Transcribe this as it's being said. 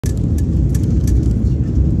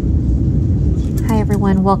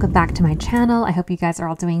everyone, welcome back to my channel. I hope you guys are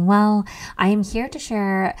all doing well. I am here to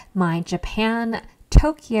share my Japan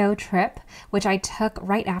Tokyo trip, which I took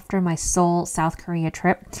right after my Seoul, South Korea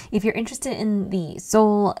trip. If you're interested in the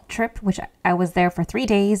Seoul trip, which I was there for 3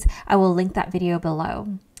 days, I will link that video below.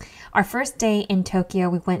 Our first day in Tokyo,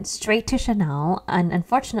 we went straight to Chanel, and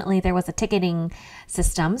unfortunately there was a ticketing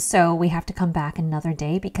system, so we have to come back another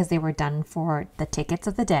day because they were done for the tickets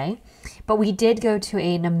of the day. But we did go to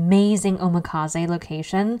an amazing omakase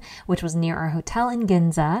location, which was near our hotel in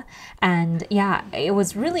Ginza, and yeah, it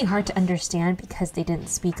was really hard to understand because they didn't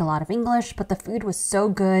speak a lot of English, but the food was so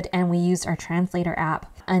good and we used our translator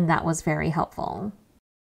app, and that was very helpful.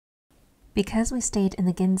 Because we stayed in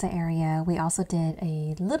the Ginza area, we also did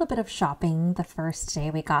a little bit of shopping the first day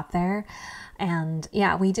we got there. And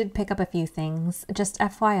yeah, we did pick up a few things. Just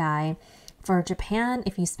FYI, for Japan,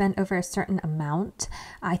 if you spend over a certain amount,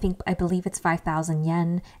 I believe it's 5,000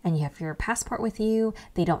 yen, and you have your passport with you,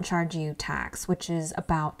 they don't charge you tax, which is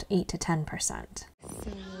about 8 to 10%.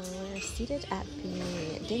 So we're seated at the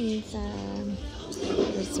Ginza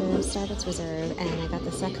Starbucks Reserve, and I got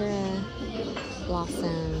the Sakura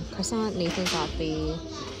Blossom croissant. Nathan got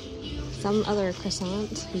some other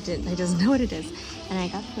croissant. He doesn't know what it is. And I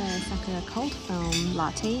got the Sakura cold foam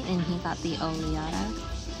latte, and he got the Oliara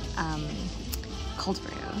cold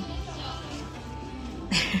brew.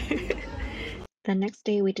 The next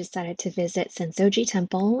day we decided to visit Sensoji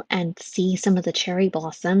Temple and see some of the cherry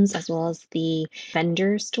blossoms as well as the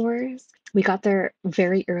vendor stores. We got there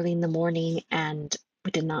very early in the morning and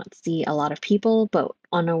we did not see a lot of people, but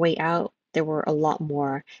on our way out there were a lot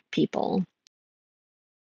more people.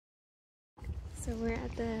 So we're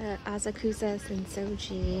at the Asakusa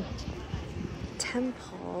Sensoji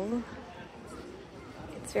Temple.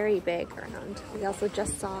 It's very big around. We also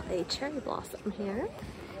just saw a cherry blossom here.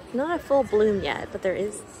 Not a full bloom yet, but there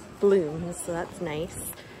is blooms, so that's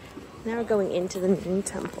nice. Now we're going into the main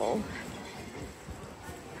temple.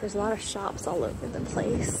 There's a lot of shops all over the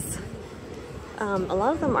place. A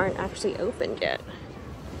lot of them aren't actually opened yet.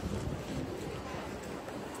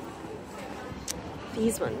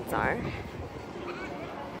 These ones are.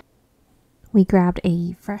 We grabbed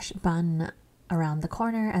a fresh bun around the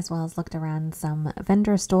corner as well as looked around some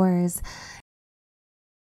vendor stores.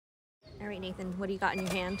 All right, Nathan, what do you got in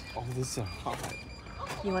your hand? Oh, this is hot.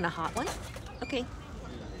 You want a hot one? Okay.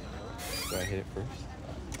 Do I hit it first?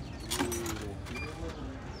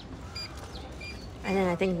 And then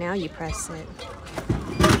I think now you press it.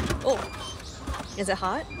 Oh, is it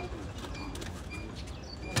hot?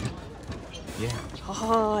 Yeah.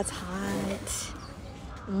 Oh, it's hot.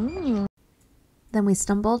 Then we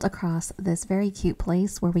stumbled across this very cute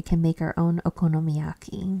place where we can make our own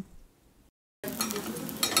okonomiyaki.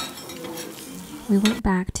 We went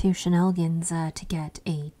back to Chanel Ginza to get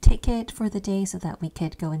a ticket for the day so that we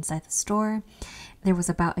could go inside the store. There was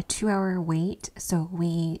about a 2-hour wait, so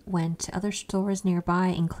we went to other stores nearby,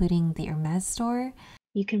 including the Hermes store.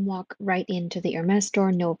 You can walk right into the Hermes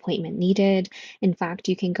store, no appointment needed. In fact,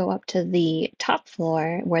 you can go up to the top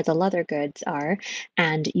floor where the leather goods are,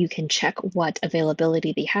 and you can check what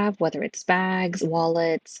availability they have, whether it's bags,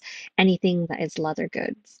 wallets, anything that is leather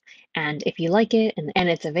goods. And if you like it and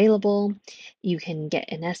it's available, you can get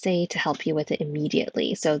an essay to help you with it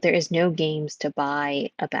immediately. So there is no games to buy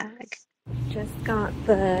a bag. Just got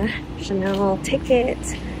the Chanel ticket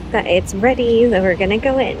that it's ready, so we're gonna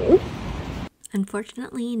go in.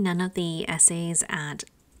 Unfortunately, none of the essays at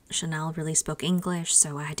Chanel really spoke English,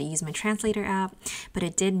 so I had to use my translator app, but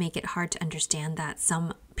it did make it hard to understand that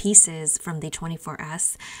some pieces from the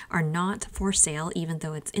 24S are not for sale, even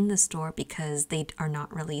though it's in the store, because they are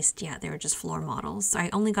not released yet. They were just floor models, so I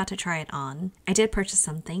only got to try it on. I did purchase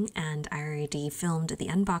something, and I already filmed the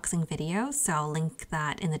unboxing video, so I'll link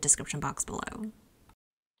that in the description box below.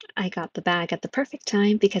 I got the bag at the perfect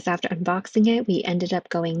time because after unboxing it, we ended up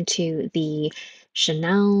going to the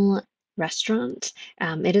Chanel restaurant.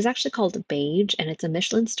 It is actually called Beige, and it's a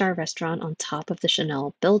Michelin star restaurant on top of the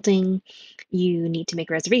Chanel building. You need to make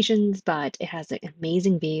reservations, but it has an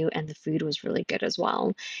amazing view and the food was really good as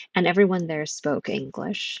well. And everyone there spoke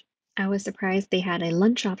English. I was surprised they had a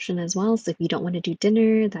lunch option as well, so if you don't want to do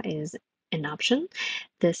dinner, that is an option.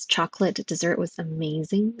 This chocolate dessert was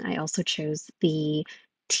amazing. I also chose the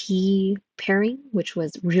tea pairing, which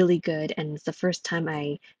was really good, and it's the first time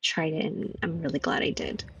I tried it, and I'm really glad I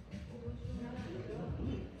did.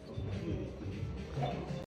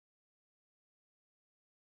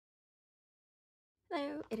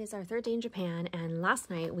 Hello, it is our third day in Japan, and last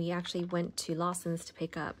night we actually went to Lawson's to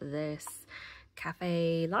pick up this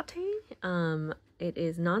cafe latte. It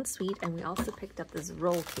is non-sweet, and we also picked up this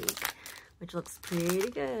roll cake, which looks pretty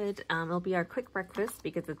good. It'll be our quick breakfast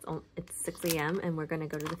because it's 6 a.m. and we're gonna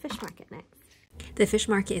go to the fish market next. The fish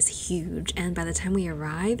market is huge, and by the time we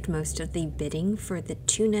arrived, most of the bidding for the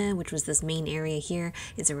tuna, which was this main area here,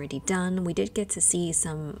 is already done. We did get to see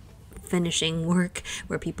some finishing work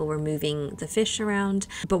where people were moving the fish around,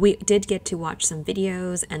 but we did get to watch some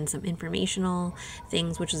videos and some informational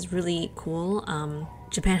things, which is really cool.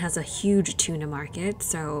 Japan has a huge tuna market,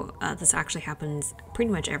 so this actually happens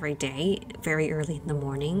pretty much every day, very early in the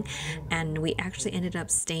morning, and we actually ended up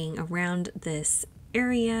staying around this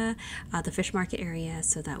area, the fish market area,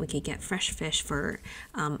 so that we could get fresh fish for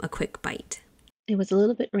a quick bite. It was a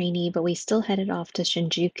little bit rainy, but we still headed off to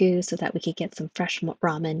Shinjuku so that we could get some fresh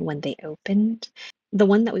ramen when they opened. The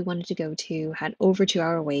one that we wanted to go to had over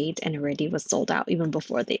 2-hour wait and already was sold out even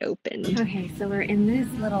before they opened. Okay, so we're in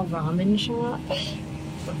this little ramen shop.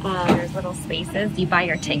 There's little spaces. You buy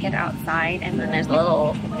your ticket outside, and then there's a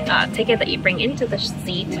little ticket that you bring into the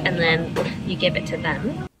seat, and then you give it to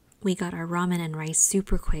them. We got our ramen and rice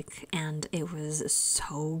super quick, and it was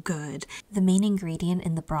so good. The main ingredient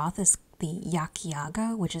in the broth is the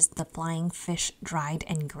yakiaga, which is the flying fish dried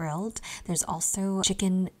and grilled. There's also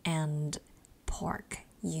chicken and pork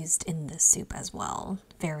used in the soup as well.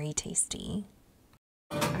 Very tasty.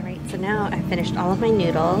 Alright, so now I've finished all of my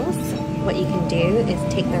noodles. What you can do is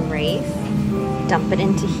take the rice, dump it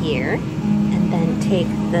into here, and then take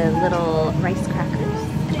the little rice crackers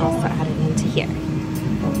and also add it into here.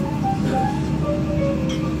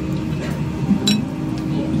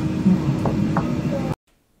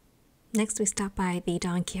 Next, we stopped by the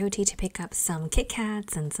Don Quijote to pick up some Kit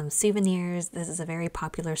Kats and some souvenirs. This is a very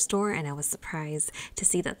popular store, and I was surprised to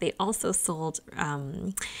see that they also sold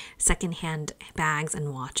secondhand bags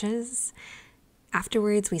and watches.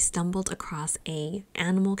 Afterwards, we stumbled across a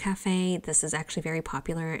animal cafe. This is actually very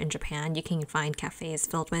popular in Japan. You can find cafes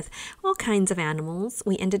filled with all kinds of animals.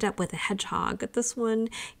 We ended up with a hedgehog. This one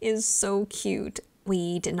is so cute.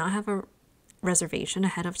 We did not have a reservation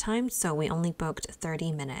ahead of time, so we only booked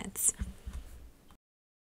 30 minutes.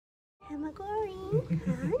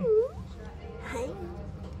 Hi.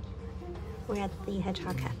 We're at the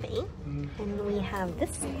Hedgehog Cafe, and we have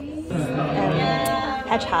this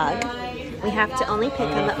hedgehog. We have to only pick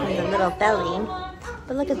him up from the little belly,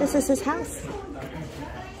 but look at this, is his house.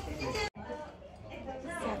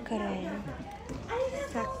 Sakura.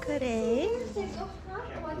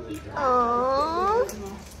 Aww.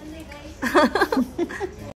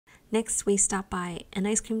 Next, we stopped by an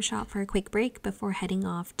ice cream shop for a quick break before heading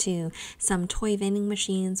off to some toy vending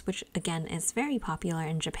machines, which again is very popular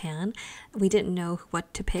in Japan. We didn't know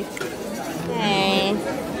what to pick. Okay,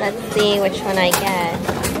 let's see which one I get.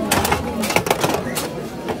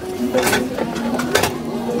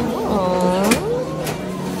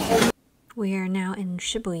 Aww. We are now in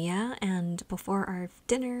Shibuya, and before our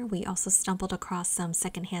dinner, we also stumbled across some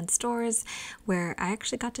secondhand stores where I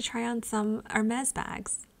actually got to try on some Hermes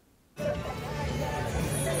bags.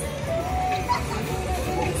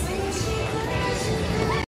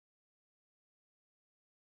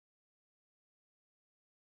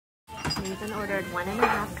 We even ordered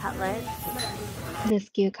 1.5 cutlets. This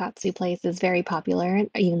Gyukatsu place is very popular.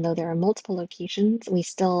 Even though there are multiple locations, we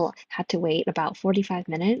still had to wait about 45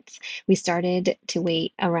 minutes. We started to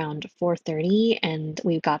wait around 4:30, and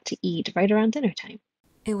we got to eat right around dinner time.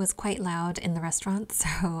 It was quite loud in the restaurant,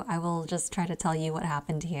 so I will just try to tell you what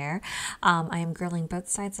happened here. I am grilling both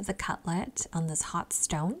sides of the cutlet on this hot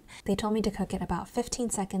stone. They told me to cook it about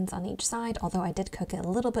 15 seconds on each side, although I did cook it a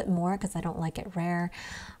little bit more because I don't like it rare.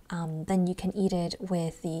 Then you can eat it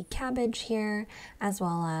with the cabbage here, as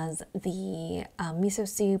well as the miso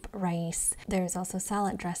soup, rice. There's also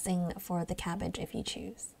salad dressing for the cabbage if you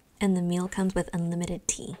choose. And the meal comes with unlimited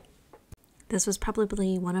tea. This was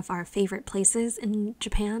probably one of our favorite places in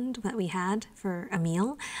Japan that we had for a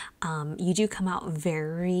meal. You do come out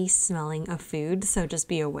very smelling of food, so just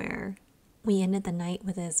be aware. We ended the night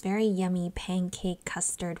with this very yummy pancake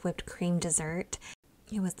custard whipped cream dessert.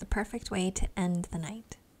 It was the perfect way to end the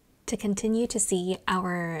night. To continue to see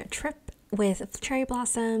our trip with cherry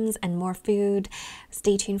blossoms and more food,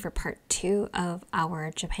 stay tuned for part 2 of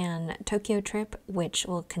our Japan Tokyo trip, which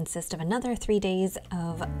will consist of another 3 days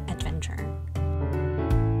of adventure.